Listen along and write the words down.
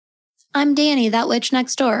I'm Danny, that witch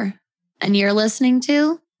next door, and you're listening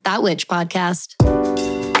to That Witch Podcast.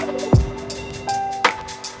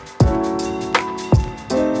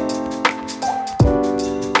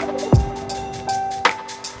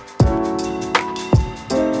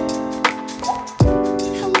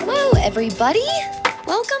 Hello, everybody.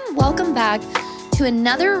 Welcome back to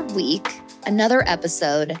another week, another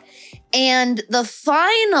episode, and the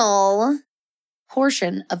final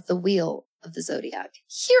portion of the Wheel of the Zodiac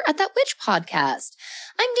here at That Witch Podcast.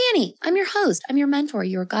 I'm Danny. I'm your host. I'm your mentor,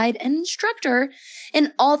 your guide, and instructor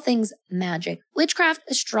in all things magic, witchcraft,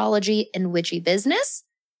 astrology, and witchy business.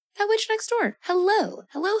 That witch next door. Hello.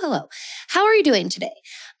 How are you doing today?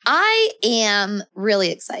 I am really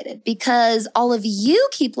excited because all of you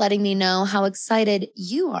keep letting me know how excited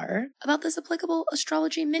you are about this applicable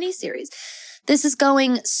astrology mini-series. This is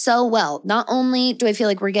going so well. Not only do I feel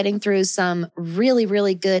like we're getting through some really,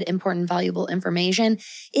 really good, important, valuable information,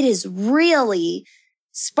 it is really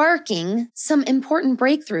sparking some important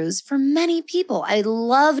breakthroughs for many people. I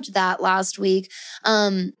loved that last week.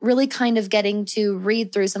 Really kind of getting to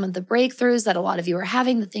read through some of the breakthroughs that a lot of you are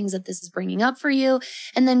having, the things that this is bringing up for you,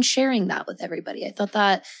 and then sharing that with everybody. I thought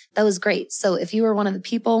that was great. So if you were one of the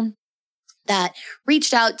people that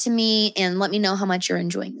reached out to me and let me know how much you're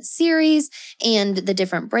enjoying the series and the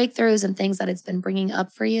different breakthroughs and things that it's been bringing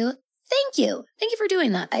up for you, thank you. Thank you for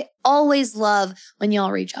doing that. I always love when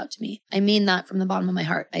y'all reach out to me. I mean that from the bottom of my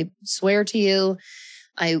heart. I swear to you,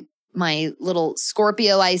 my little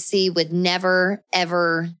Scorpio I see would never,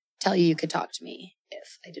 ever tell you could talk to me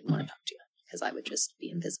if I didn't want to talk to you because I would just be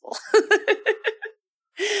invisible.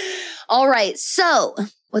 All right. So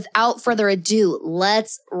without further ado,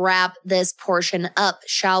 let's wrap this portion up,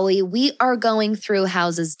 shall we? We are going through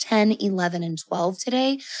houses 10, 11, and 12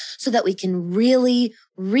 today so that we can really,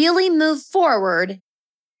 really move forward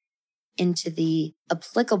into the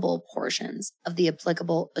applicable portions of the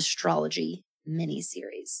applicable astrology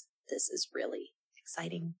mini-series. This is really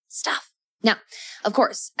exciting stuff. Now, of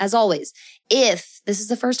course, as always, if this is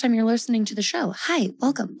the first time you're listening to the show, hi,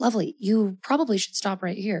 welcome, lovely. You probably should stop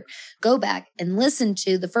right here. Go back and listen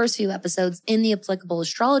to the first few episodes in the applicable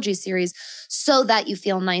astrology series so that you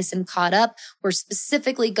feel nice and caught up. We're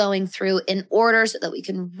specifically going through in order so that we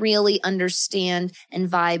can really understand and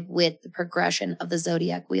vibe with the progression of the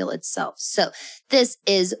zodiac wheel itself. So this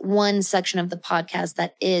is one section of the podcast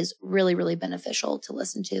that is really, really beneficial to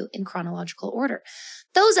listen to in chronological order.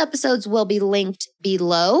 Those episodes will be linked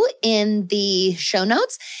below in the show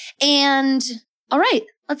notes. And all right,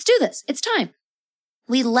 let's do this. It's time.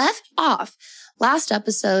 We left off last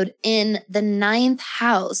episode in the 9th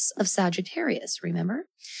house of Sagittarius, remember?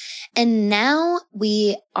 And now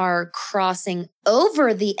we are crossing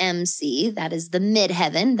over the MC, that is the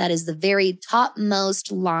midheaven, that is the very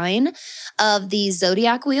topmost line of the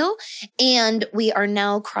zodiac wheel. And we are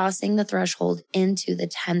now crossing the threshold into the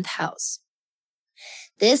 10th house.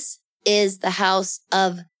 This is the house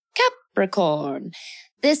of Capricorn.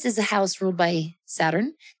 This is a house ruled by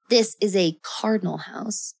Saturn. This is a cardinal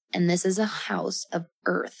house, and this is a house of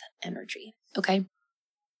earth energy, okay?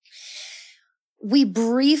 We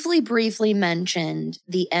briefly mentioned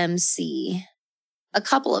the MC a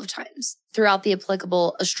couple of times throughout the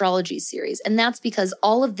applicable astrology series, and that's because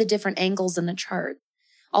all of the different angles in the chart,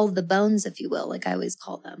 all of the bones, if you will, like I always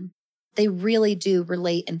call them, they really do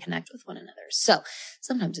relate and connect with one another. So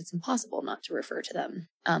sometimes it's impossible not to refer to them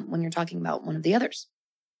when you're talking about one of the others.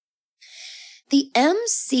 The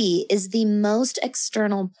MC is the most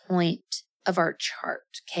external point of our chart,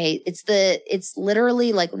 okay? It's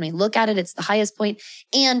literally like when we look at it, it's the highest point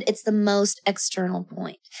and it's the most external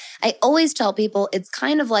point. I always tell people it's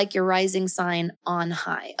kind of like your rising sign on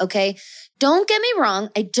high, okay? Don't get me wrong.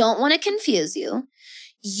 I don't want to confuse you.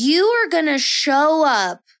 You are going to show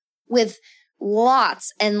up with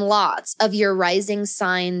lots and lots of your rising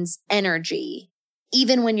signs energy,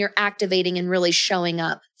 even when you're activating and really showing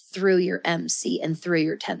up through your MC and through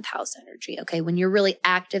your 10th house energy, okay? When you're really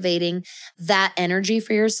activating that energy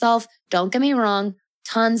for yourself, don't get me wrong,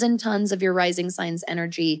 tons and tons of your rising signs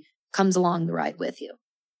energy comes along the ride with you.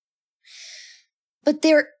 But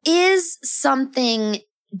there is something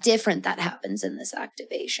different that happens in this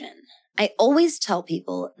activation. I always tell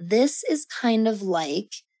people this is kind of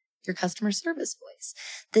like your customer service voice.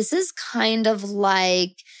 This is kind of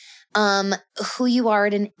like who you are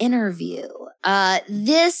at an interview. I'm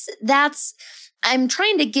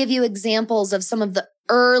trying to give you examples of some of the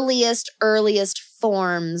earliest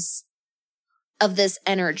forms of this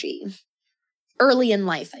energy. Early in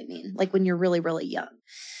life, I mean, like when you're really, really young.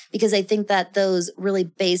 Because I think that those really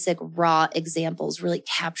basic, raw examples really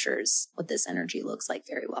captures what this energy looks like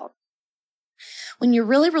very well. When you're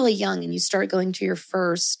really, really young and you start going to your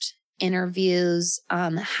first interviews,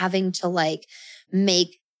 having to like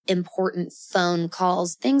make important phone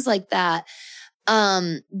calls, things like that.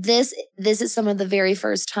 This is some of the very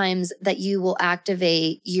first times that you will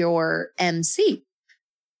activate your MC,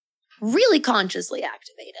 really consciously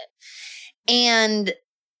activate it. And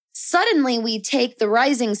suddenly we take the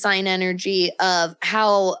rising sign energy of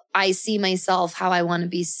how I see myself, how I want to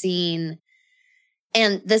be seen.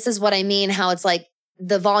 And this is what I mean, how it's like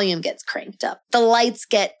the volume gets cranked up. The lights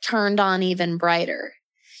get turned on even brighter.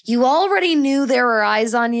 You already knew there were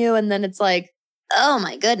eyes on you. And then it's like, oh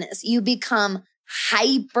my goodness, you become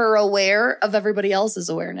hyper aware of everybody else's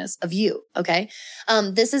awareness of you. Okay.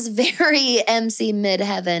 This is very MC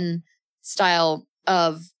midheaven style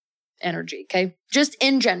of energy. Okay. Just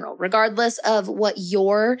in general, regardless of what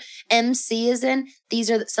your MC is in, these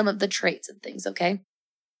are some of the traits and things. Okay.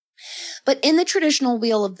 But in the traditional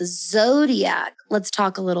wheel of the zodiac, let's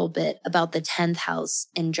talk a little bit about the 10th house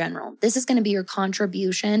in general. This is going to be your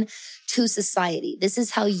contribution to society. This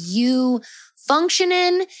is how you function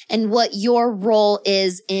in and what your role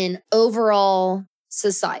is in overall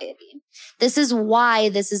society. This is why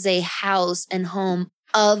this is a house and home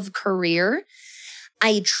of career.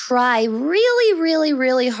 I try really, really,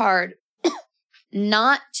 really hard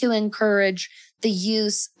not to encourage the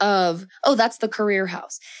use of, oh, that's the career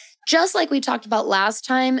house. Just like we talked about last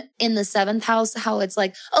time in the 7th house, how it's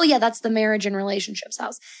like, oh yeah, that's the marriage and relationships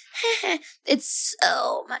house. It's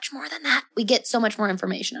so much more than that. We get so much more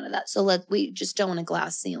information out of that. So we just don't want to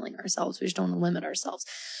glass ceiling ourselves. We just don't want to limit ourselves.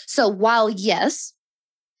 So while yes,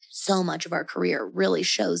 so much of our career really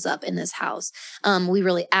shows up in this house, we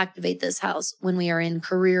really activate this house when we are in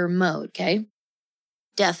career mode. Okay.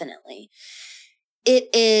 Definitely. It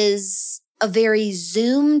is a very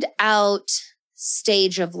zoomed out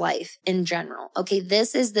stage of life in general. Okay.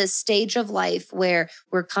 This is this stage of life where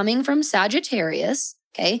we're coming from Sagittarius.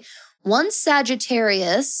 Okay. Once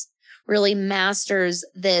Sagittarius really masters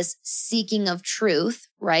this seeking of truth,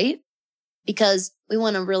 right? Because we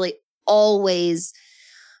want to really always,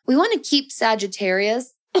 we want to keep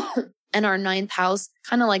Sagittarius and our 9th house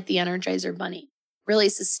kind of like the Energizer Bunny, really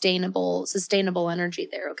sustainable energy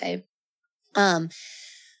there. Okay.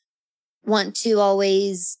 Want to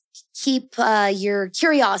always keep your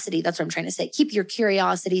curiosity. That's what I'm trying to say. Keep your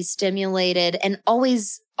curiosity stimulated and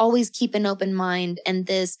always keep an open mind and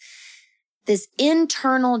this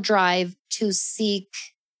internal drive to seek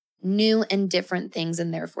new and different things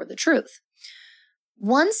and therefore the truth.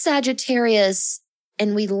 Once Sagittarius,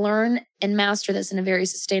 and we learn and master this in a very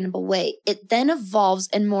sustainable way, it then evolves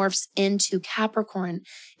and morphs into Capricorn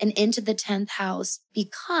and into the 10th house,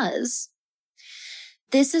 because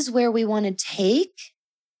this is where we want to take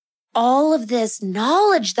all of this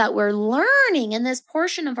knowledge that we're learning in this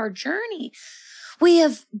portion of our journey. We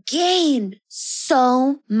have gained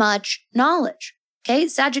so much knowledge. Okay.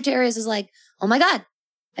 Sagittarius is like, oh my God,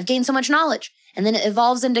 I've gained so much knowledge. And then it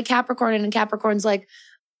evolves into Capricorn, and Capricorn's like,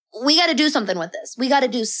 we got to do something with this. We got to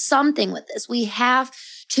do something with this. We have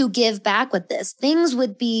to give back with this. Things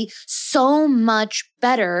would be so much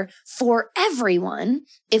better for everyone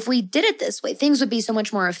if we did it this way. Things would be so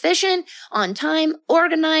much more efficient, on time,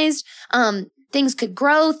 organized. Things could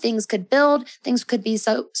grow, things could build, things could be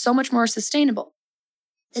so much more sustainable.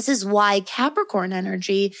 This is why Capricorn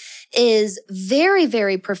energy is very,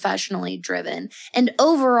 very professionally driven and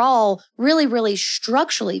overall really, really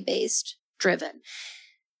structurally based driven.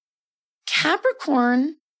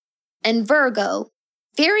 Capricorn and Virgo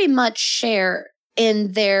very much share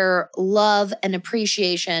in their love and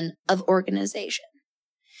appreciation of organization.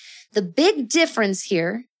 The big difference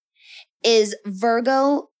here is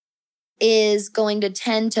Virgo is going to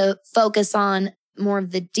tend to focus on more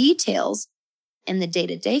of the details in the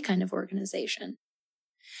day-to-day kind of organization.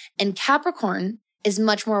 And Capricorn is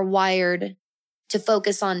much more wired to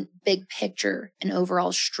focus on big picture and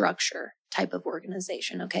overall structure type of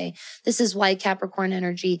organization. Okay. This is why Capricorn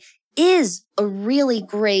energy is a really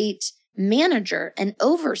great manager and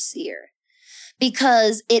overseer,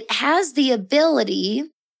 because it has the ability,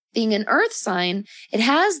 being an earth sign, it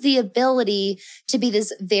has the ability to be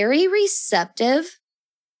this very receptive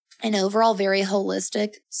and overall very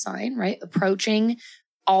holistic sign, right? Approaching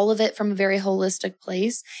all of it from a very holistic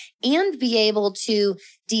place and be able to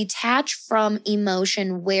detach from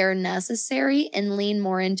emotion where necessary and lean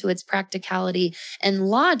more into its practicality and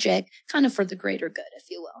logic, kind of for the greater good, if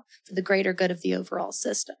you will, for the greater good of the overall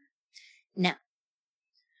system. Now,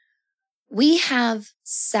 we have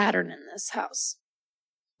Saturn in this house.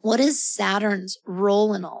 What is Saturn's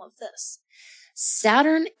role in all of this?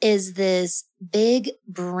 Saturn is this big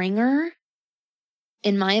bringer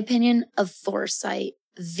in my opinion, of foresight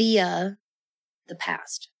via the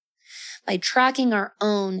past. By tracking our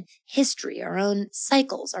own history, our own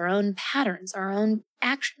cycles, our own patterns, our own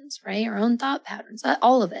actions, right? Our own thought patterns,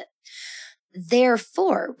 all of it.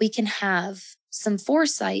 Therefore, we can have some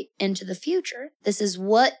foresight into the future. This is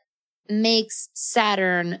what makes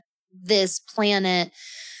Saturn, this planet,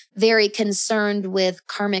 very concerned with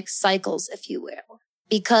karmic cycles, if you will,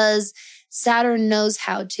 because Saturn knows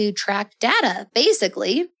how to track data.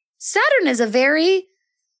 Basically, Saturn is a very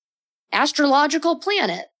astrological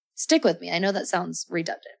planet. Stick with me. I know that sounds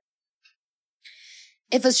redundant.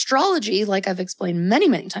 If astrology, like I've explained many,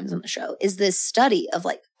 many times on the show, is this study of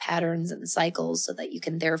like patterns and cycles so that you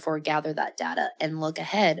can therefore gather that data and look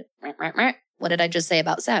ahead. What did I just say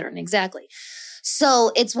about Saturn? Exactly.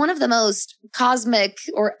 So it's one of the most cosmic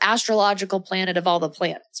or astrological planet of all the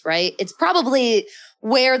planets, right? It's probably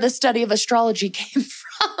where the study of astrology came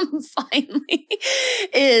from finally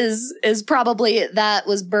is probably that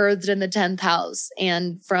was birthed in the 10th house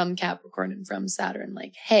and from Capricorn and from Saturn.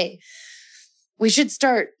 Like, hey, we should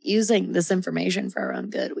start using this information for our own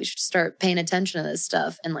good. We should start paying attention to this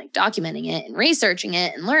stuff and like documenting it and researching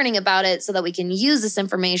it and learning about it so that we can use this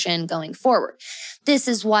information going forward. This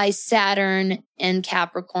is why Saturn and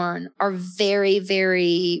Capricorn are very,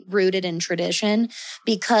 very rooted in tradition,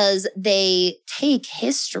 because they take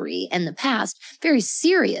history and the past very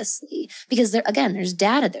seriously, because there's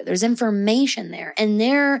data there, there's information there, and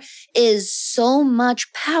there is so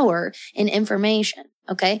much power in information.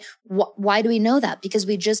 Okay. Why do we know that? Because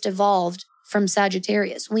we just evolved from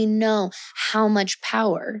Sagittarius. We know how much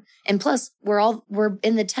power, and plus we're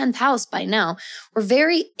in the 10th house by now. We're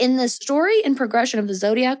very in the story and progression of the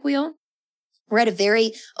zodiac wheel. We're at a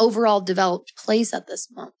very overall developed place at this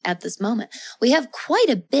moment. We have quite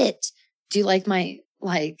a bit. Do you like my,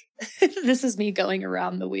 this is me going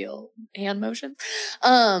around the wheel hand motion.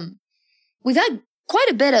 We've had quite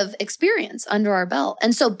a bit of experience under our belt.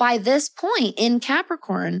 And so by this point in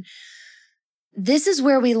Capricorn, this is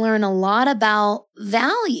where we learn a lot about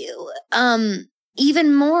value.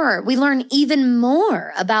 Even more, we learn even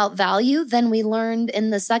more about value than we learned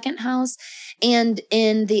in the 2nd house and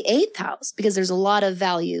in the 8th house, because there's a lot of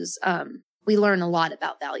values. We learn a lot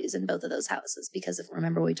about values in both of those houses because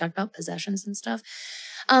remember we talked about possessions and stuff.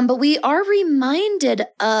 But we are reminded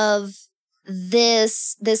of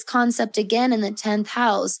this concept again in the 10th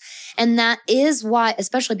house. And that is why,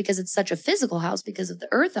 especially because it's such a physical house because of the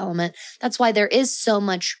earth element, that's why there is so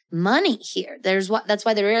much money here. That's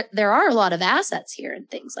why there are a lot of assets here and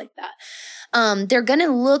things like that. They're going to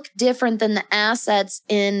look different than the assets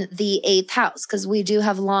in the 8th house, because we do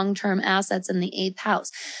have long-term assets in the 8th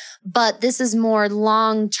house. But this is more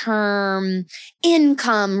long-term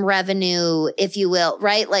income revenue, if you will,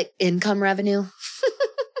 right? Like income revenue.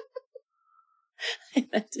 I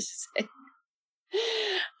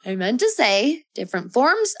meant to say different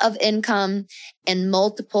forms of income and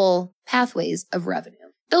multiple pathways of revenue.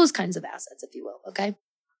 Those kinds of assets, if you will, okay?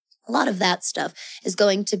 A lot of that stuff is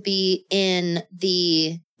going to be in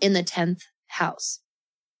the 10th house.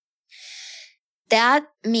 That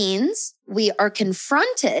means we are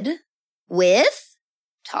confronted with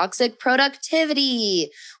toxic productivity.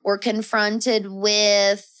 We're confronted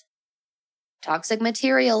with toxic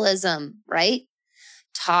materialism, right?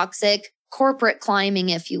 Toxic corporate climbing,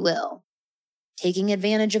 if you will. Taking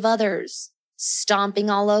advantage of others. Stomping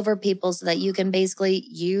all over people so that you can basically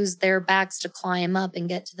use their backs to climb up and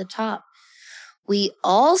get to the top. We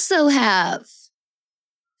also have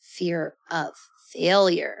fear of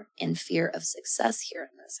failure and fear of success here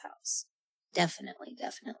in this house. Definitely,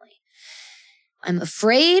 definitely. I'm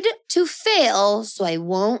afraid to fail, so I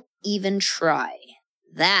won't even try.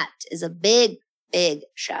 That is a big, big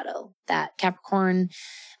shadow that Capricorn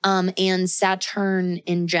and Saturn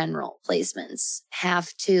in general placements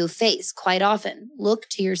have to face quite often. Look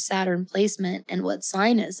to your Saturn placement and what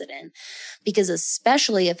sign is it in? Because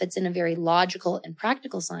especially if it's in a very logical and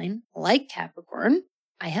practical sign like Capricorn,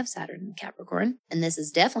 I have Saturn in Capricorn, and this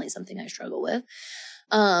is definitely something I struggle with.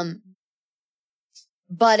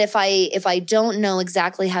 But if I don't know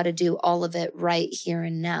exactly how to do all of it right here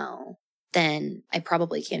and now, then I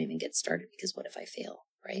probably can't even get started, because what if I fail,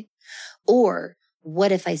 right? Or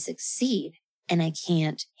what if I succeed and I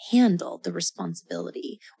can't handle the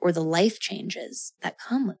responsibility or the life changes that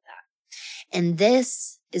come with that? And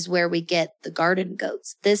this is where we get the garden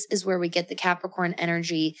goats. This is where we get the Capricorn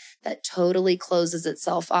energy that totally closes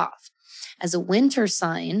itself off. As a winter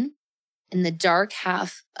sign in the dark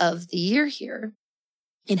half of the year here,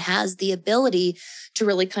 it has the ability to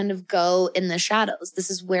really kind of go in the shadows. This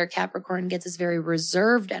is where Capricorn gets its very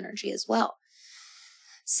reserved energy as well.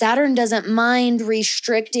 Saturn doesn't mind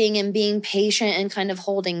restricting and being patient and kind of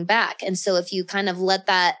holding back. And so if you kind of let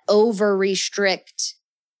that over restrict,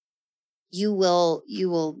 you will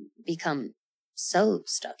become so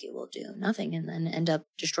stuck you will do nothing and then end up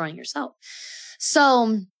destroying yourself.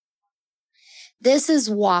 So this is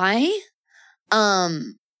why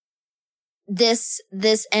this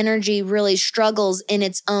energy really struggles in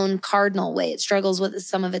its own cardinal way. It struggles with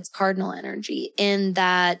some of its cardinal energy in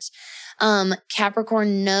that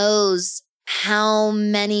Capricorn knows how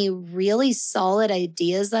many really solid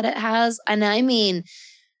ideas that it has. And I mean,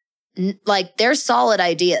 like, they're solid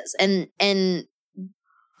ideas, and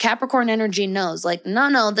Capricorn energy knows, like,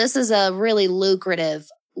 no, this is a really lucrative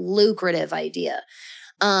idea.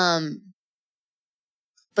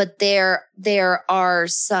 But there are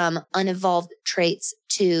some unevolved traits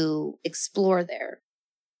to explore there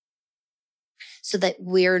so that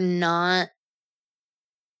we're not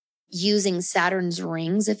using Saturn's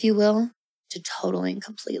rings, if you will, to totally and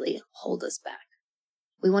completely hold us back.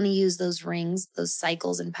 We want to use those rings, those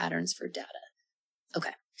cycles and patterns for data.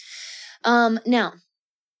 Okay. Now,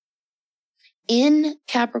 in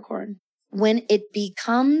Capricorn, when it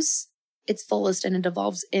becomes its fullest and it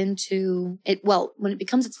evolves into it, when it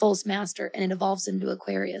becomes its fullest master and it evolves into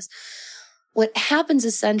Aquarius, what happens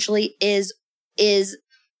essentially is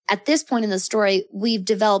at this point in the story, we've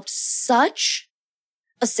developed such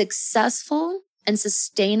a successful and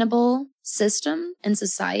sustainable system and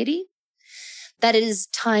society that it is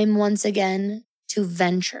time once again to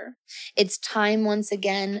venture. It's time once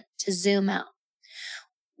again to zoom out.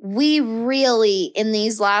 We really, in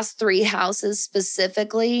these last 3 houses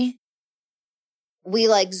specifically, we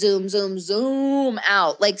like zoom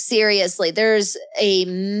out. Like, seriously, there's a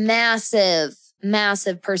massive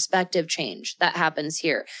perspective change that happens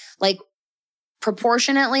here. Like,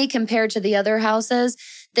 proportionately compared to the other houses,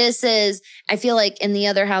 I feel like in the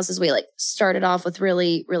other houses, we like started off with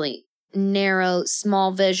really, really narrow,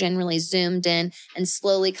 small vision, really zoomed in, and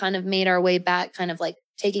slowly kind of made our way back, kind of like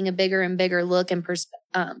taking a bigger and bigger look and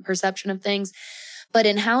perception of things. But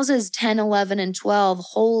in houses 10, 11, and 12,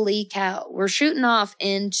 holy cow, we're shooting off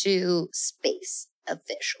into space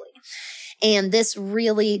officially. And this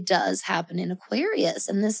really does happen in Aquarius.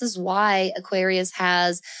 And this is why Aquarius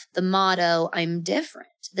has the motto, I'm different.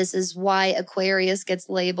 This is why Aquarius gets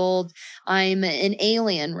labeled, I'm an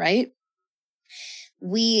alien, right?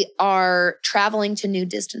 We are traveling to new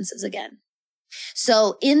distances again.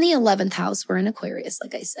 So in the 11th house, we're in Aquarius,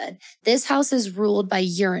 like I said. This house is ruled by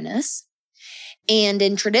Uranus. And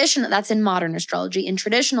in that's in modern astrology. In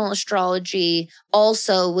traditional astrology,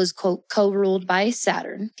 also was co-ruled by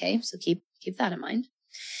Saturn. Okay, so keep that in mind.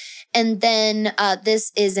 And then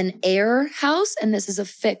this is an air house, and this is a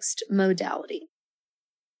fixed modality.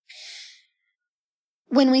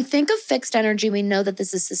 When we think of fixed energy, we know that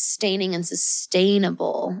this is sustaining and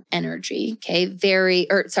sustainable energy. Okay,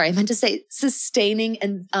 I meant to say sustaining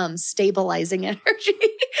and stabilizing energy.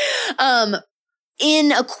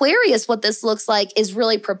 In Aquarius, what this looks like is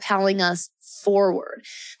really propelling us forward.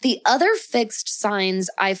 The other fixed signs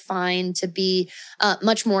I find to be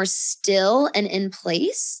much more still and in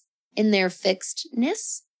place in their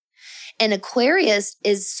fixedness. And Aquarius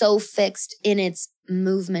is so fixed in its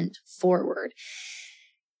movement forward,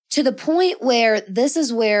 to the point where this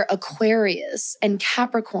is where Aquarius and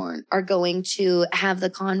Capricorn are going to have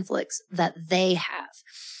the conflicts that they have.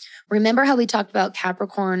 Remember how we talked about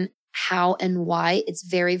Capricorn, how and why it's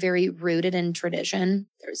very, very rooted in tradition.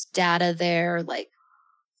 There's data there, like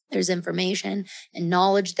there's information and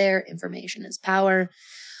knowledge there. Information is power.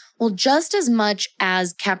 Well, just as much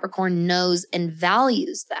as Capricorn knows and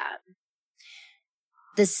values that,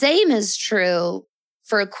 the same is true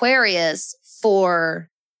for Aquarius for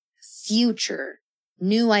future,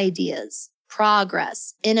 new ideas,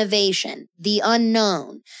 progress, innovation, the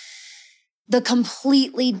unknown, the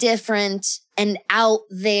completely different and out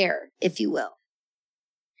there, if you will.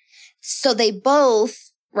 So they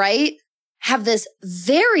both, right, have this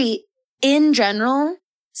very, in general,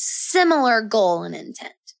 similar goal and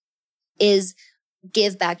intent, is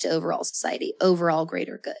give back to overall society, overall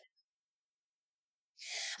greater good.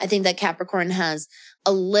 I think that Capricorn has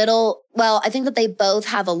I think that they both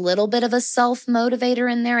have a little bit of a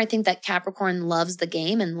self-motivator in there. I think that Capricorn loves the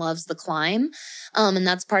game and loves the climb. And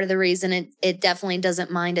that's part of the reason it definitely doesn't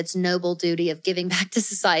mind its noble duty of giving back to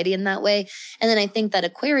society in that way. And then I think that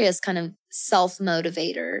Aquarius kind of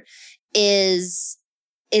self-motivator is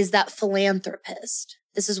that philanthropist.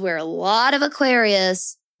 This is where a lot of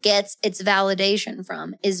Aquarius gets its validation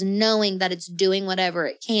from is knowing that it's doing whatever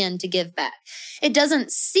it can to give back. It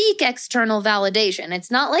doesn't seek external validation.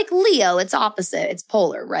 It's not like Leo. It's opposite. It's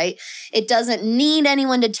polar, right? It doesn't need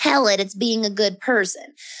anyone to tell it it's being a good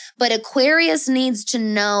person. But Aquarius needs to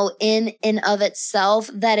know in and of itself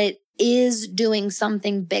that it is doing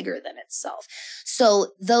something bigger than itself.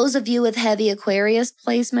 So those of you with heavy Aquarius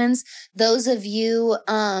placements, those of you,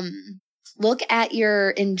 look at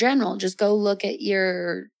in general, just go look at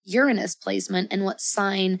your Uranus placement and what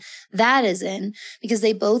sign that is in, because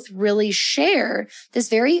they both really share this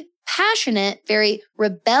very passionate, very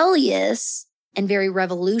rebellious, and very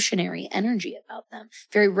revolutionary energy about them.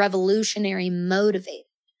 Very revolutionary, motivated.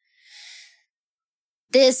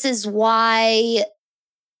 This is why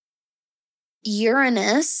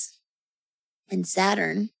Uranus and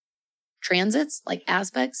Saturn transits, like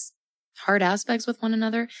aspects, hard aspects with one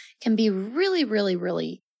another, can be really, really,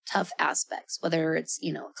 really tough aspects, whether it's,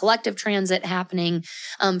 a collective transit happening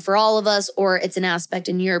for all of us, or it's an aspect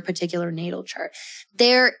in your particular natal chart.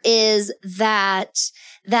 There is that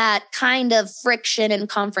kind of friction and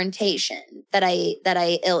confrontation that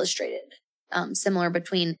I illustrated. Similar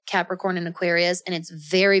between Capricorn and Aquarius, and it's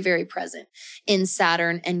very, very present in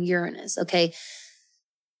Saturn and Uranus, okay?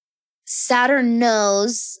 Saturn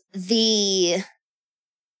knows the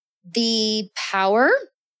power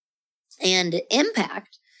and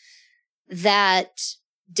impact that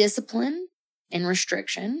discipline and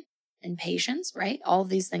restriction and patience, right? All of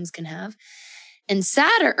these things can have. And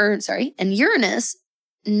and Uranus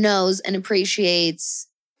knows and appreciates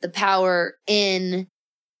the power in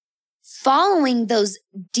following those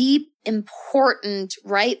deep, important,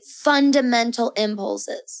 right? Fundamental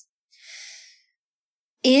impulses.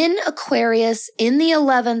 In Aquarius, in the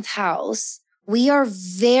 11th house, we are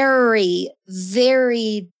very,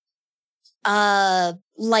 very,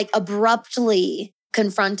 abruptly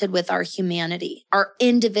confronted with our humanity, our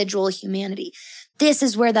individual humanity. This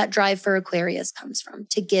is where that drive for Aquarius comes from,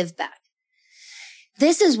 to give back.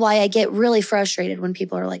 This is why I get really frustrated when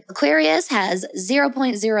people are like, Aquarius has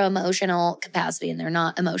 0.0 emotional capacity and they're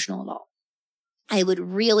not emotional at all. I would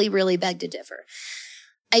really, really beg to differ.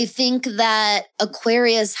 I think that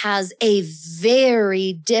Aquarius has a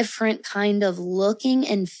very different kind of looking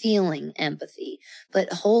and feeling empathy,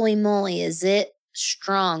 but holy moly, is it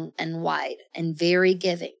strong and wide and very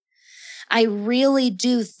giving. I really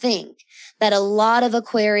do think that a lot of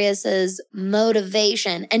Aquarius's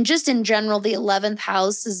motivation, and just in general, the 11th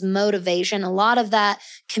house's motivation, a lot of that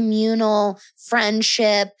communal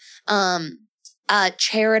friendship,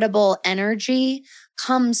 charitable energy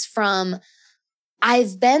comes from,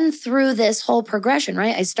 I've been through this whole progression,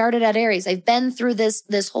 right? I started at Aries. I've been through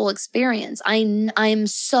this whole experience. I'm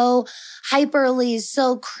so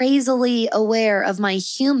so crazily aware of my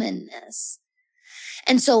humanness.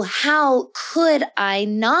 And so how could I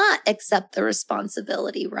not accept the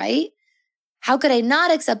responsibility, right? How could I not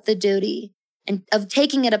accept the duty and of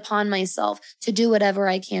taking it upon myself to do whatever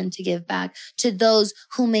I can to give back to those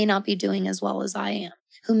who may not be doing as well as I am,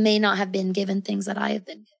 who may not have been given things that I have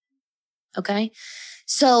been given. Okay.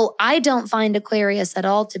 So I don't find Aquarius at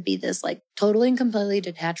all to be this like totally and completely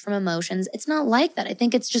detached from emotions. It's not like that. I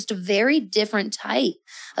think it's just a very different type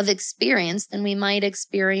of experience than we might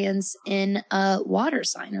experience in a water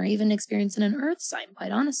sign or even experience in an earth sign,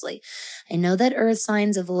 quite honestly. I know that earth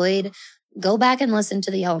signs avoid, go back and listen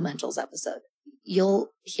to the elementals episode. You'll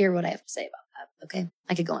hear what I have to say about that. Okay.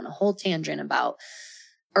 I could go on a whole tangent about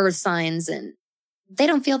earth signs and they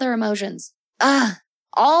don't feel their emotions.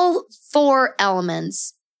 All 4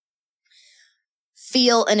 elements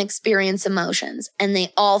feel and experience emotions, and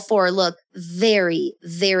they all 4 look very,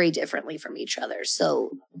 very differently from each other.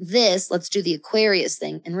 So let's do the Aquarius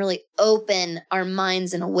thing and really open our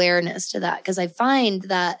minds and awareness to that. Because I find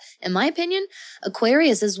that, in my opinion,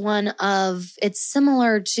 Aquarius is it's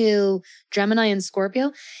similar to Gemini and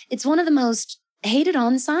Scorpio. It's one of the most hated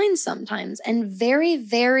on signs sometimes and very,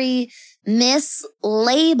 very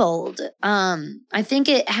mislabeled. I think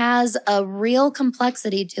it has a real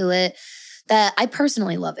complexity to it that I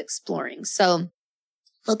personally love exploring. So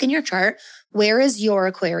look in your chart. Where is your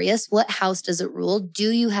Aquarius? What house does it rule? Do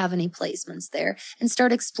you have any placements there? And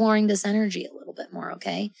start exploring this energy a little bit more,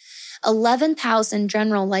 okay? 11th house in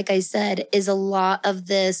general, like I said, is a lot of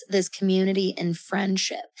this community and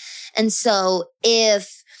friendship. And so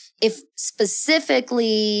if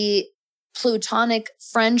specifically Plutonic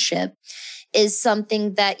friendship is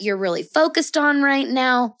something that you're really focused on right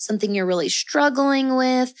now, something you're really struggling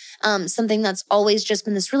with, something that's always just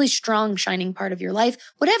been this really strong, shining part of your life,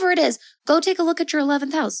 whatever it is, go take a look at your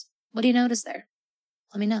 11th house. What do you notice there?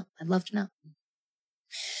 Let me know. I'd love to know.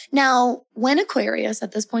 Now, when Aquarius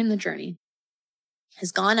at this point in the journey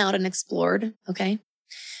has gone out and explored, okay,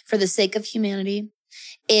 for the sake of humanity,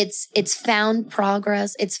 it's found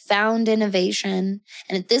progress, it's found innovation.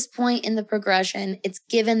 And at this point in the progression, it's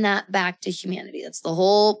given that back to humanity. That's the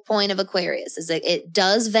whole point of Aquarius, is that it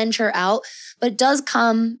does venture out, but does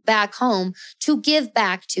come back home to give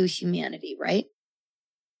back to humanity, right?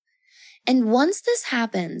 And once this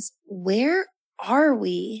happens, where are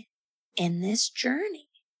we in this journey?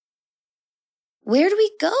 Where do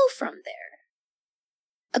we go from there?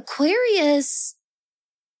 Aquarius,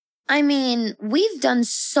 I mean, we've done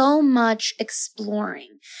so much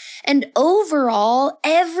exploring, and overall,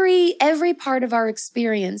 every part of our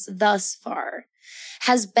experience thus far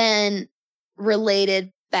has been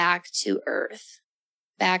related back to Earth,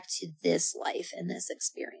 back to this life and this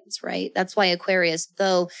experience, right? That's why Aquarius,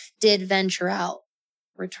 though did venture out,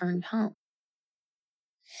 returned home.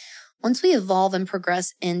 Once we evolve and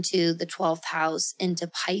progress into the 12th house, into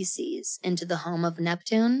Pisces, into the home of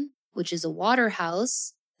Neptune, which is a water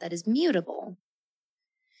house that is mutable,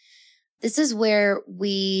 this is where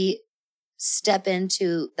we step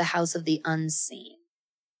into the house of the unseen.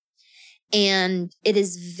 And it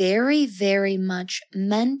is very, very much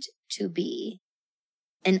meant to be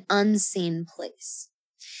an unseen place.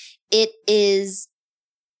 It is,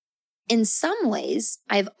 in some ways,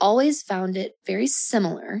 I've always found it very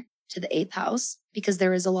similar to the 8th house, because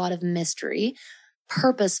there is a lot of mystery,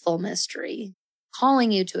 purposeful mystery,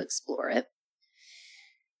 calling you to explore it.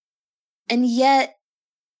 And yet,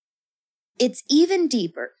 it's even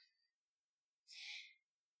deeper.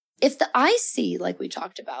 If the I see, like we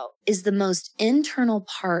talked about, is the most internal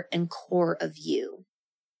part and core of you,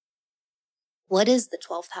 what is the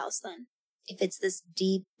 12th house then? If it's this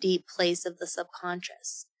deep, deep place of the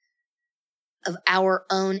subconscious, of our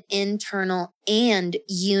own internal and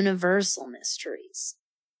universal mysteries.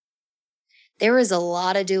 There is a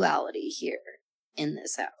lot of duality here in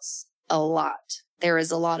this house. A lot. There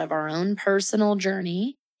is a lot of our own personal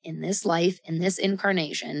journey in this life, in this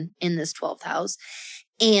incarnation, in this 12th house.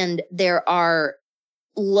 And there are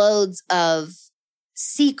loads of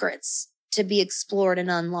secrets to be explored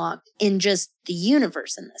and unlocked in just the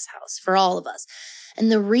universe in this house for all of us. And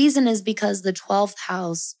the reason is because the 12th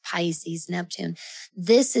house, Pisces, Neptune,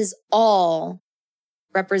 this is all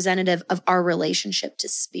representative of our relationship to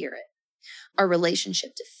spirit, our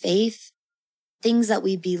relationship to faith, things that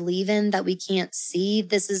we believe in that we can't see.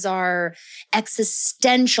 This is our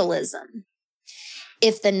existentialism.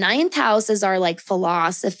 If the 9th house is our like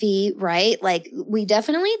philosophy, right? Like we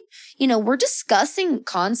definitely, we're discussing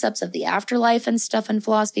concepts of the afterlife and stuff in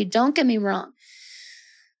philosophy. Don't get me wrong.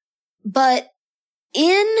 But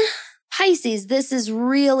in Pisces, this is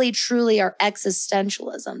really, truly our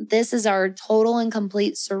existentialism. This is our total and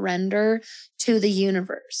complete surrender to the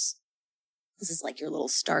universe. This is like your little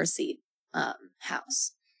starseed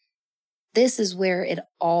house. This is where it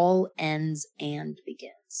all ends and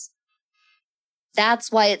begins.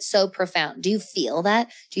 That's why it's so profound. Do you feel that?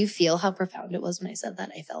 Do you feel how profound it was when I said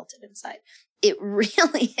that? I felt it inside. It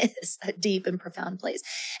really is a deep and profound place.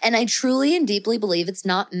 And I truly and deeply believe it's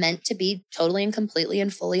not meant to be totally and completely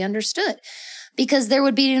and fully understood, because there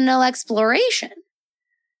would be no exploration.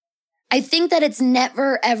 I think that it's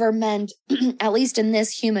never, ever meant, at least in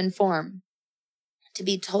this human form, to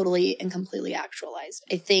be totally and completely actualized.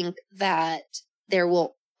 I think that there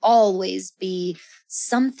will always be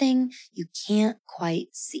something you can't quite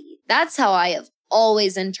see. That's how I have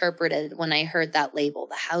always interpreted when I heard that label,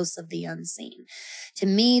 the house of the unseen. To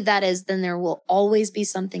me, that is, then there will always be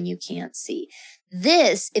something you can't see.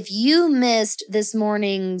 This, if you missed this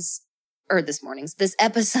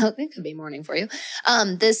episode, it could be morning for you,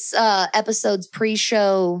 this episode's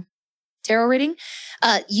pre-show tarot reading,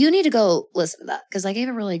 you need to go listen to that, because I gave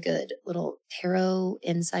a really good little tarot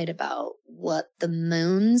insight about what the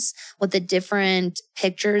different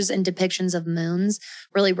pictures and depictions of moons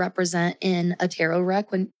really represent in a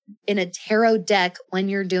tarot deck when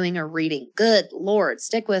you're doing a reading. Good Lord,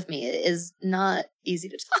 stick with me. It is not easy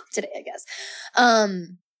to talk today, I guess.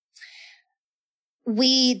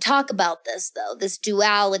 We talk about this though, this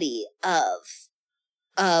duality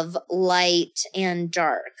of light and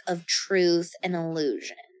dark, of truth and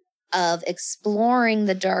illusion, of exploring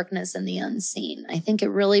the darkness and the unseen. I think it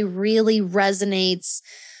really, really resonates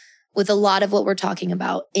with a lot of what we're talking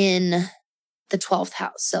about in the 12th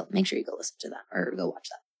house. So make sure you go listen to that or go watch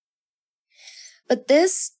that. But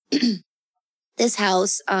this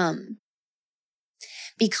house,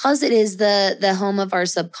 because it is the home of our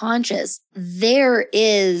subconscious, there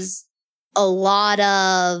is a lot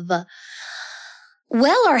of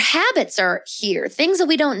Well, our habits are here, things that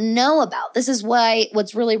we don't know about. This is why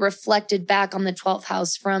what's really reflected back on the 12th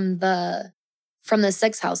house from the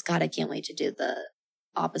 6th house. God, I can't wait to do the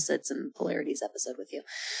opposites and polarities episode with you.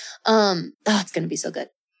 It's going to be so good.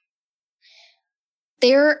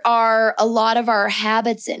 There are a lot of our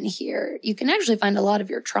habits in here. You can actually find a lot of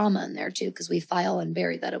your trauma in there too, because we file and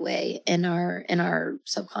bury that away in our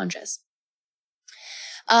subconscious.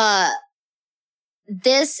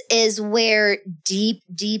 This is where deep,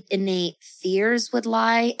 deep innate fears would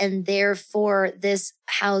lie. And therefore this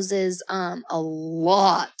houses a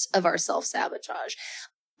lot of our self-sabotage.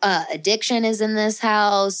 Addiction is in this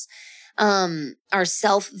house. Our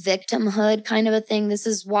self-victimhood kind of a thing. This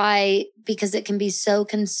is why, because it can be so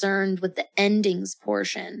concerned with the endings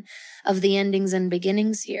portion of the endings and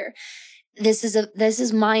beginnings here. This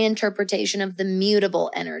is my interpretation of the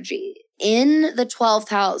mutable energy. In the 12th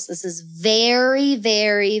house, this is very,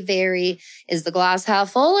 very, very, is the glass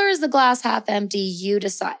half full or is the glass half empty? You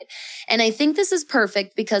decide. And I think this is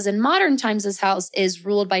perfect because in modern times, this house is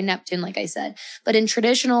ruled by Neptune, like I said. But in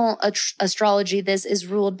traditional astrology, this is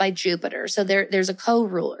ruled by Jupiter. So there's a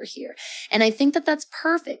co-ruler here. And I think that that's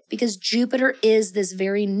perfect because Jupiter is this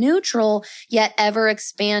very neutral, yet ever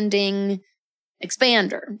expanding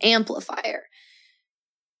expander, amplifier.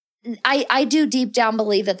 I do deep down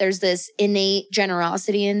believe that there's this innate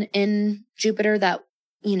generosity in Jupiter that,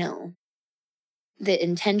 you know, the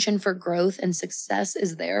intention for growth and success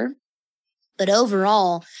is there. But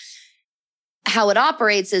overall, how it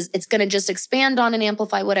operates is it's going to just expand on and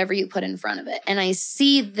amplify whatever you put in front of it. And I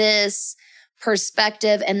see this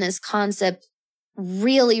perspective and this concept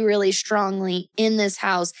really, really strongly in this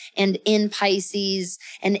house and in Pisces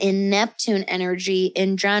and in Neptune energy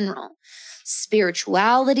in general.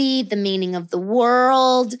 Spirituality, the meaning of the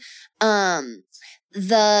world,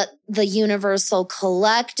 the universal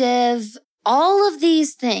collective, all of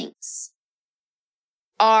these things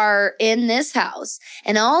are in this house.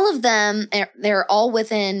 And all of them, they're all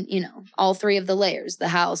within, you know, all three of the layers, the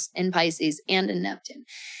house in Pisces and in Neptune.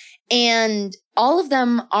 And all of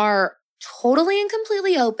them are totally and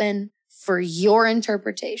completely open for your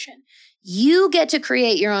interpretation. You get to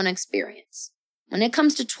create your own experience. When it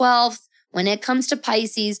comes to 12th, when it comes to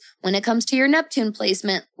Pisces, when it comes to your Neptune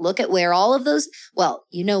placement, look at where all of those, well,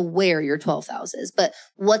 you know where your 12th house is, but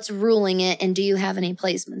what's ruling it and do you have any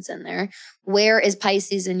placements in there? Where is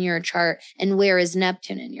Pisces in your chart and where is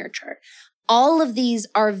Neptune in your chart? All of these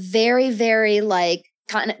are very, very like,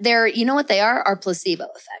 they're, you know what they are? Our placebo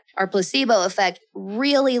effect. Our placebo effect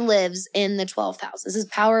really lives in the 12th house. This is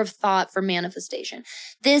power of thought for manifestation.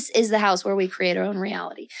 This is the house where we create our own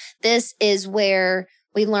reality. This is where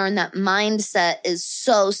we learn that mindset is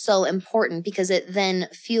so, so important because it then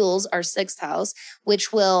fuels our 6th house,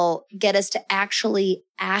 which will get us to actually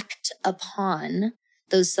act upon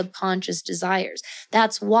those subconscious desires.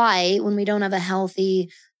 That's why when we don't have a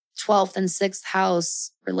healthy 12th and 6th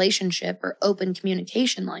house relationship or open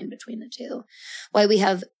communication line between the two, why we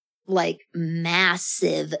have like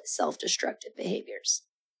massive self-destructive behaviors.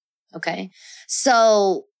 Okay.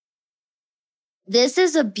 So this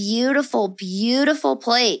is a beautiful, beautiful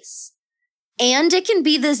place. And it can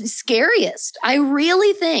be the scariest. I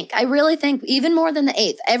really think even more than the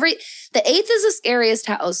 8th. The 8th is the scariest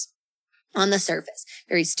house on the surface.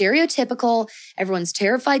 Very stereotypical. Everyone's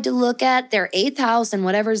terrified to look at their 8th house and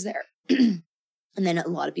whatever's there. And then a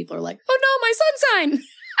lot of people are like, oh no, my sun sign.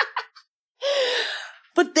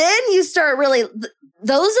 But then you start really,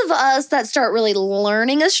 those of us that start really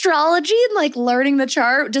learning astrology and like learning the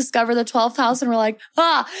chart, discover the 12th house and we're like,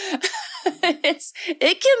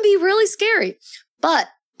 it can be really scary. But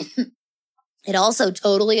it also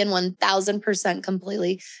totally and 1000%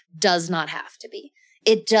 completely does not have to be.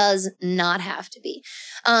 It does not have to be.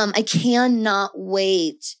 I cannot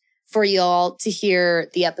wait for y'all to hear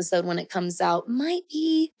the episode when it comes out. Might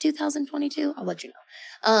be 2022. I'll let you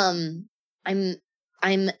know.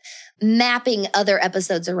 I'm mapping other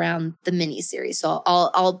episodes around the mini series. So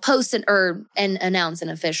I'll post and announce an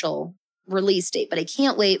official release date, but I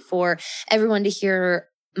can't wait for everyone to hear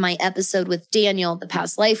my episode with Daniel, the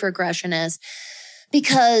past life regressionist,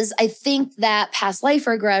 because I think that past life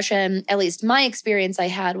regression, at least my experience I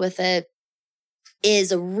had with it,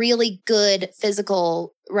 is a really good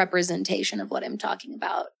physical representation of what I'm talking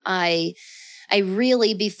about. I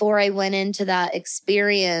really, before I went into that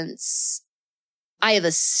experience, I have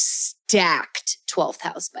a stacked 12th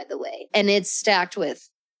house, by the way, and it's stacked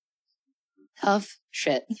with tough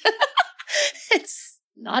shit. It's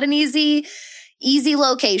not an easy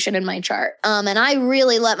location in my chart. And I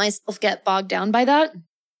really let myself get bogged down by that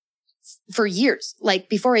for years. Like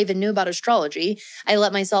before I even knew about astrology, I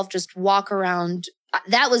let myself just walk around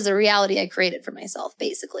that was the reality I created for myself,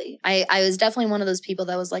 basically. I was definitely one of those people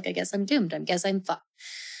that was like, I guess I'm doomed. I guess I'm fucked.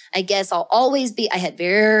 I guess I'll always be. I had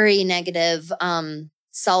very negative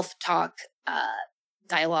self-talk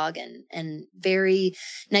dialogue and very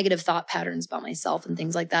negative thought patterns about myself and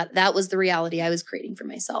things like that. That was the reality I was creating for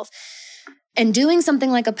myself. And doing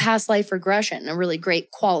something like a past life regression, a really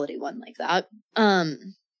great quality one like that,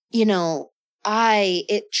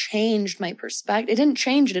 it changed my perspective. It didn't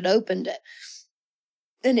change it, it opened it.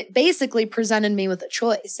 And it basically presented me with a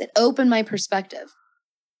choice. It opened my perspective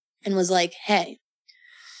and was like, hey,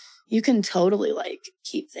 you can totally like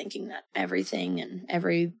keep thinking that everything and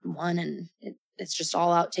everyone and it's just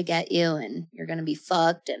all out to get you and you're going to be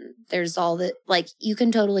fucked. And there's all that, like, you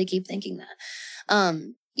can totally keep thinking that.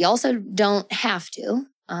 You also don't have to.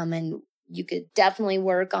 And you could definitely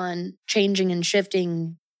work on changing and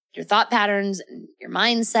shifting your thought patterns and your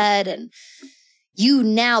mindset. And you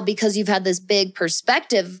now, because you've had this big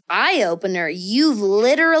perspective eye opener, you've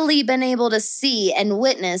literally been able to see and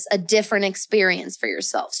witness a different experience for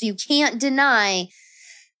yourself. So you can't deny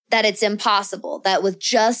that it's impossible, that with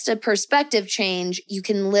just a perspective change, you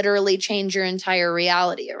can literally change your entire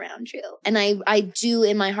reality around you. And I do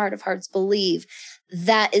in my heart of hearts believe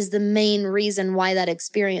that is the main reason why that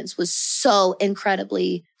experience was so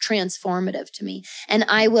incredibly transformative to me. And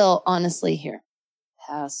I will honestly here,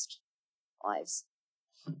 past lives.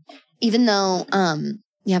 Even though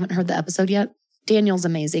you haven't heard the episode yet, Daniel's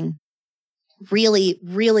amazing. Really,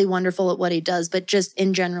 really wonderful at what he does, but just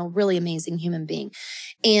in general, really amazing human being.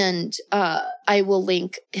 And I will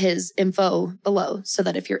link his info below so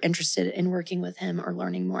that if you're interested in working with him or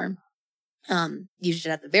learning more, you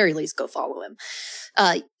should at the very least go follow him.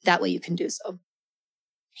 That way you can do so.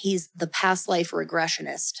 He's the past life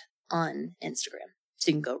regressionist on Instagram. So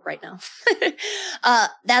you can go right now.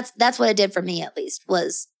 That's what it did for me, at least,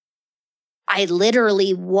 was I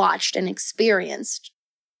literally watched and experienced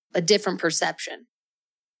a different perception.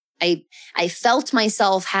 I felt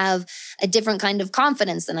myself have a different kind of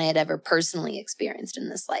confidence than I had ever personally experienced in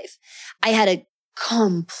this life. I had a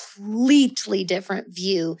completely different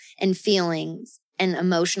view and feelings and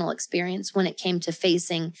emotional experience when it came to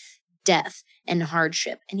facing death and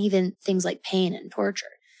hardship and even things like pain and torture.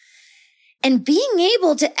 And being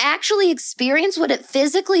able to actually experience what it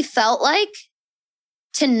physically felt like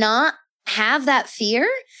to not have that fear,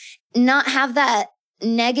 not have that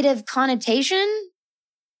negative connotation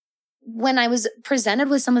when I was presented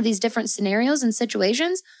with some of these different scenarios and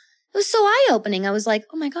situations, it was so eye-opening. I was like,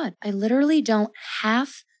 oh my God, I literally don't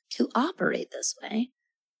have to operate this way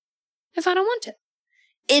if I don't want to.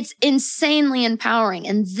 It's insanely empowering.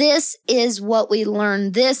 And this is what we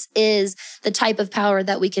learn. This is the type of power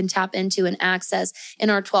that we can tap into and access in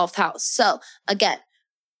our 12th house. So again,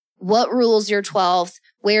 what rules your 12th?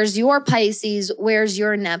 Where's your Pisces? Where's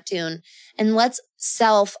your Neptune? And let's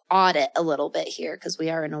self-audit a little bit here because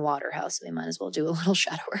we are in a water house. So we might as well do a little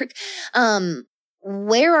shadow work.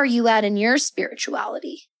 Where are you at in your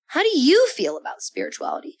spirituality? How do you feel about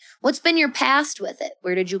spirituality? What's been your past with it?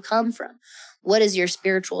 Where did you come from? What is your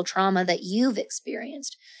spiritual trauma that you've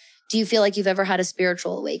experienced? Do you feel like you've ever had a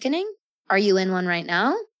spiritual awakening? Are you in one right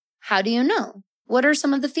now? How do you know? What are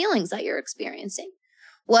some of the feelings that you're experiencing?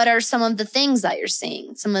 What are some of the things that you're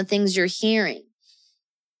seeing? Some of the things you're hearing?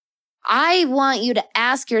 I want you to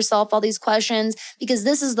ask yourself all these questions because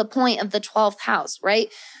this is the point of the 12th house, right?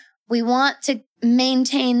 We want to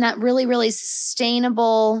maintain that really, really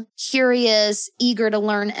sustainable, curious, eager to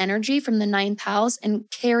learn energy from the 9th house and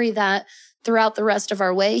carry that throughout the rest of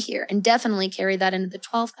our way here and definitely carry that into the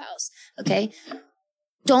 12th house. Okay.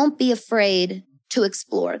 Don't be afraid to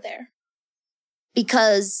explore there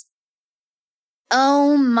because,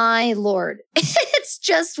 oh my Lord, it's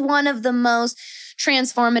just one of the most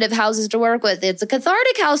transformative houses to work with. It's a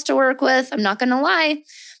cathartic house to work with. I'm not going to lie.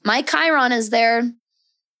 My Chiron is there.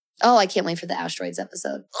 Oh, I can't wait for the asteroids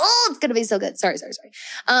episode. Oh, it's going to be so good. Sorry.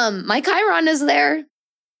 My Chiron is there.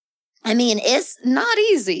 I mean, it's not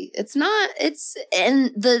easy.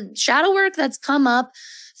 And the shadow work that's come up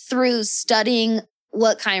through studying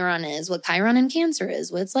what Chiron is, what Chiron in Cancer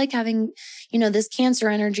is, what it's like having, this Cancer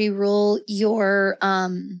energy rule your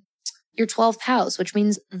 12th house, which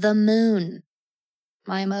means the moon.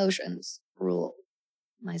 My emotions rule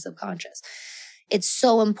my subconscious. It's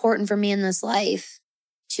so important for me in this life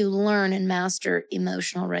to learn and master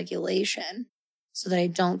emotional regulation so that I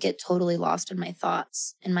don't get totally lost in my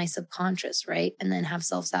thoughts and my subconscious, right? And then have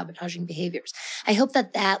self-sabotaging behaviors. I hope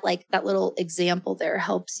that little example there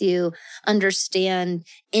helps you understand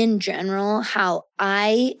in general how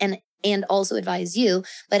I and and also advise you,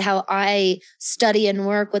 but how I study and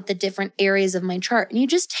work with the different areas of my chart. And you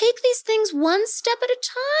just take these things one step at a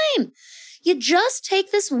time. You just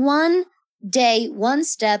take this one day, one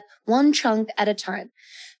step, one chunk at a time.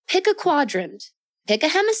 Pick a quadrant, pick a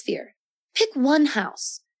hemisphere, pick one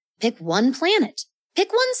house, pick one planet,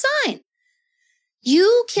 pick one sign.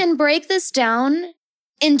 You can break this down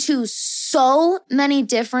into so many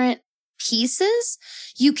different pieces.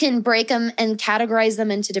 You can break them and categorize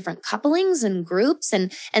them into different couplings and groups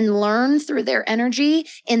and learn through their energy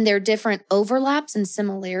in their different overlaps and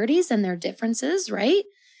similarities and their differences, right?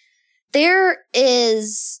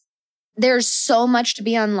 There's so much to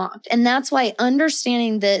be unlocked. And that's why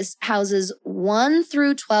understanding this houses 1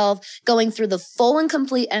 through 12, going through the full and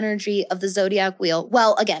complete energy of the zodiac wheel.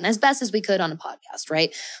 Well, again, as best as we could on a podcast,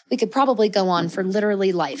 right? We could probably go on for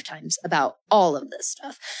literally lifetimes about all of this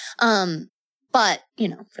stuff. But,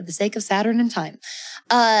 for the sake of Saturn and time,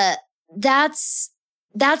 that's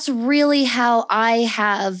really how I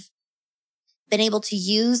have been able to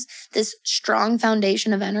use this strong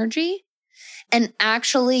foundation of energy and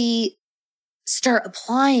actually start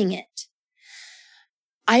applying it.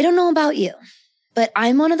 I don't know about you, but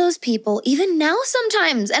I'm one of those people, even now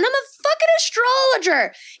sometimes, and I'm a fucking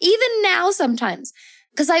astrologer, even now sometimes,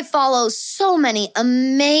 because I follow so many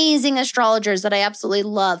amazing astrologers that I absolutely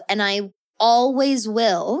love, and I always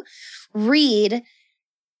will read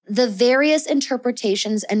the various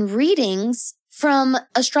interpretations and readings from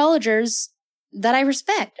astrologers that I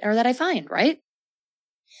respect or that I find, right?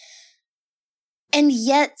 And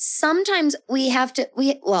yet sometimes we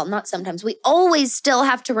always still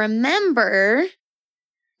have to remember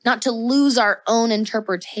not to lose our own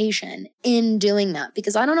interpretation in doing that.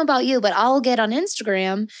 Because I don't know about you, but I'll get on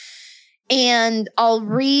Instagram and I'll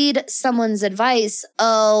read someone's advice.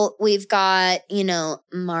 Oh, we've got,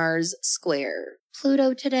 Mars square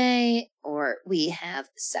Pluto today, or we have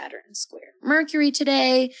Saturn square Mercury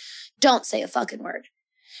today. Don't say a fucking word.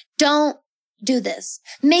 Don't do this.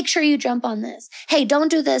 Make sure you jump on this. Hey,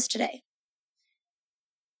 don't do this today.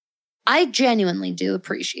 I genuinely do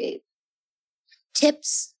appreciate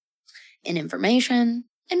tips and information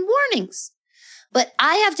and warnings. But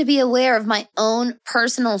I have to be aware of my own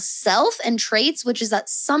personal self and traits, which is that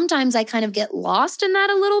sometimes I kind of get lost in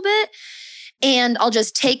that a little bit. And I'll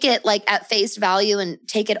just take it like at face value and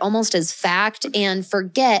take it almost as fact and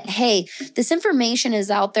forget, hey, this information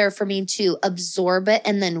is out there for me to absorb it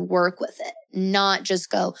and then work with it. Not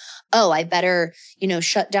just go, oh, I better,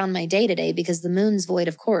 shut down my day today because the moon's void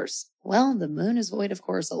of course. Well, the moon is void of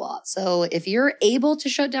course a lot. So if you're able to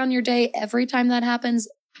shut down your day every time that happens,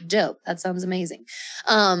 dope. That sounds amazing.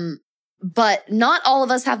 But not all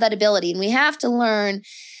of us have that ability, and we have to learn,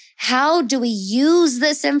 how do we use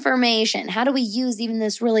this information? How do we use even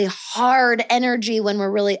this really hard energy when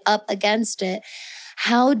we're really up against it?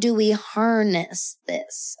 How do we harness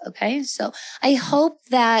this? Okay. So I hope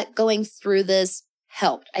that going through this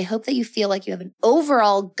helped. I hope that you feel like you have an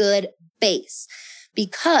overall good base,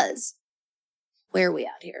 because where are we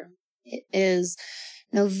at here? It is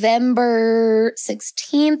November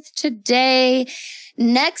 16th today.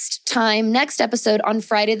 Next episode on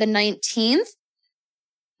Friday the 19th,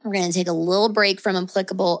 we're going to take a little break from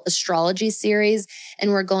Applicable Astrology series, and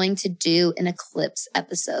we're going to do an eclipse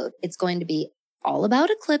episode. It's going to be all about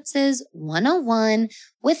eclipses 101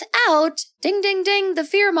 without, ding, ding, ding, the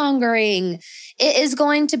fear-mongering. It is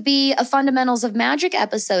going to be a Fundamentals of Magic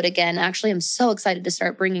episode again. Actually, I'm so excited to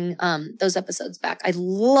start bringing those episodes back. I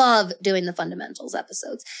love doing the Fundamentals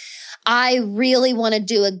episodes. I really want to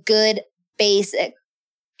do a good basic,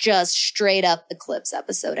 just straight up eclipse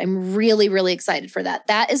episode. I'm really, really excited for that.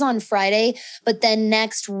 That is on Friday. But then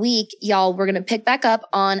next week, y'all, we're going to pick back up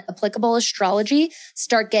on Applicable Astrology,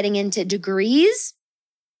 start getting into degrees.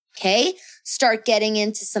 Okay. Start getting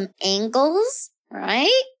into some angles,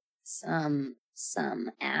 right? Some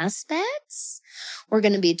aspects. We're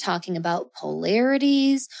going to be talking about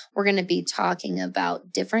polarities. We're going to be talking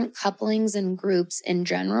about different couplings and groups in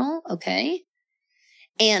general. Okay.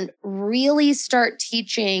 And really start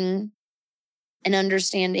teaching and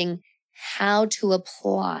understanding how to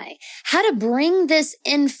apply, how to bring this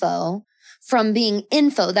info from being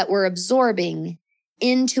info that we're absorbing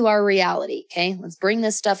into our reality. Okay. Let's bring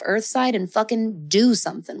this stuff earthside and fucking do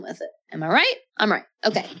something with it. Am I right? I'm right.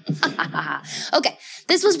 Okay. Okay.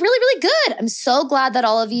 This was really, really good. I'm so glad that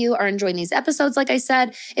all of you are enjoying these episodes. Like I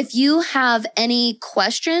said, if you have any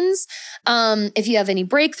questions, if you have any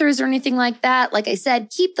breakthroughs or anything like that, like I said,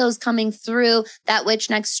 keep those coming through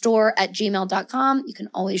thatwitchnextdoor@gmail.com. You can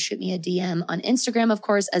always shoot me a DM on Instagram, of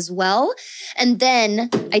course, as well. And then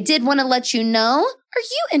I did want to let you know, are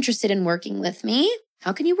you interested in working with me?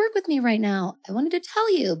 How can you work with me right now? I wanted to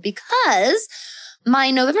tell you because my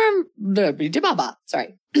November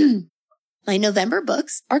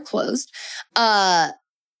books are closed. My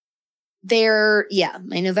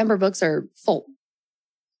November books are full.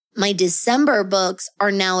 My December books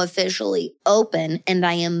are now officially open and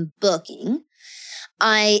I am booking.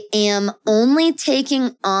 I am only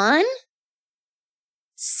taking on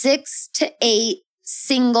 6 to 8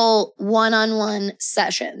 single one-on-one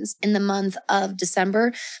sessions in the month of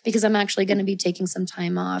December because I'm actually going to be taking some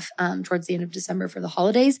time off towards the end of December for the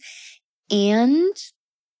holidays and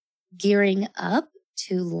gearing up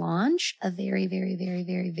to launch a very, very, very,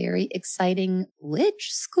 very, very exciting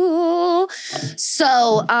witch school.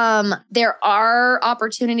 So there are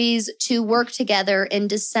opportunities to work together in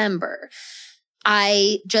December.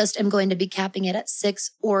 I just am going to be capping it at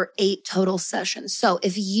 6 or 8 total sessions. So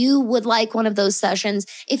if you would like one of those sessions,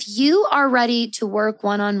 if you are ready to work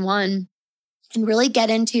one-on-one and really get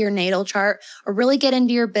into your natal chart or really get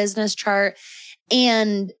into your business chart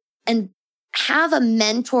and have a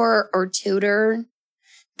mentor or tutor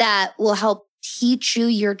that will help teach you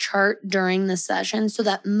your chart during the session so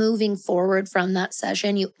that moving forward from that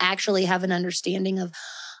session, you actually have an understanding of,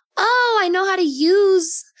 oh, I know how to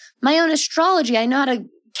use my own astrology. I know how to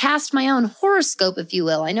cast my own horoscope, if you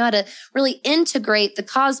will. I know how to really integrate the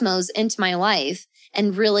cosmos into my life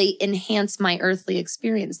and really enhance my earthly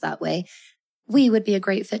experience that way. We would be a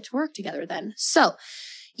great fit to work together then. So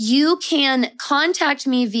you can contact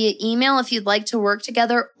me via email if you'd like to work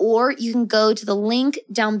together, or you can go to the link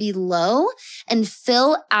down below and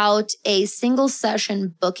fill out a single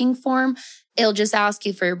session booking form. It'll just ask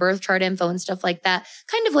you for your birth chart info and stuff like that,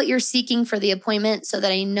 kind of what you're seeking for the appointment so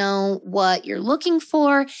that I know what you're looking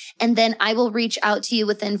for. And then I will reach out to you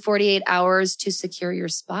within 48 hours to secure your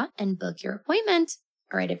spot and book your appointment.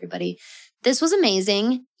 All right, everybody. This was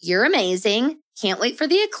amazing. You're amazing. Can't wait for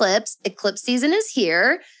the eclipse. Eclipse season is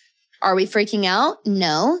here. Are we freaking out?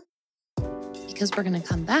 No, because we're going to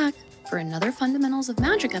come back for another Fundamentals of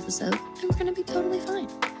Magic episode and we're going to be totally fine.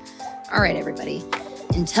 All right, everybody.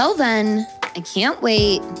 Until then, I can't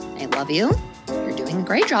wait. I love you. You're doing a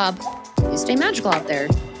great job. You stay magical out there.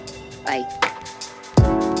 Bye.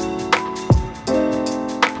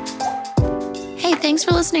 Hey, thanks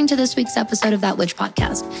for listening to this week's episode of That Witch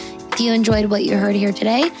Podcast. If you enjoyed what you heard here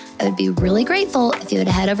today, I would be really grateful if you would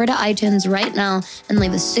head over to iTunes right now and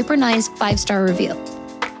leave a super nice 5-star review.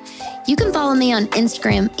 You can follow me on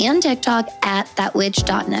Instagram and TikTok at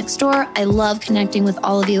thatwitch.nextdoor. I love connecting with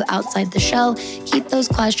all of you outside the show. Keep those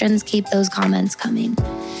questions, keep those comments coming.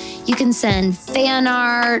 You can send fan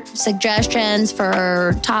art, suggestions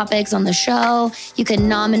for topics on the show. You can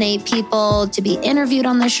nominate people to be interviewed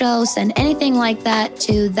on the show. Send anything like that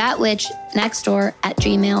to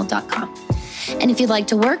thatwitchnextdoor@gmail.com. And if you'd like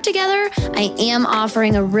to work together, I am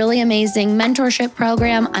offering a really amazing mentorship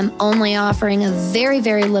program. I'm only offering a very,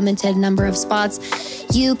 very limited number of spots.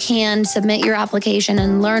 You can submit your application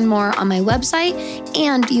and learn more on my website.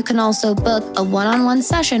 And you can also book a one-on-one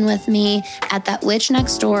session with me at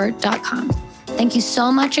thatwitchnextdoor.com. Thank you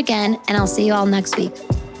so much again, and I'll see you all next week.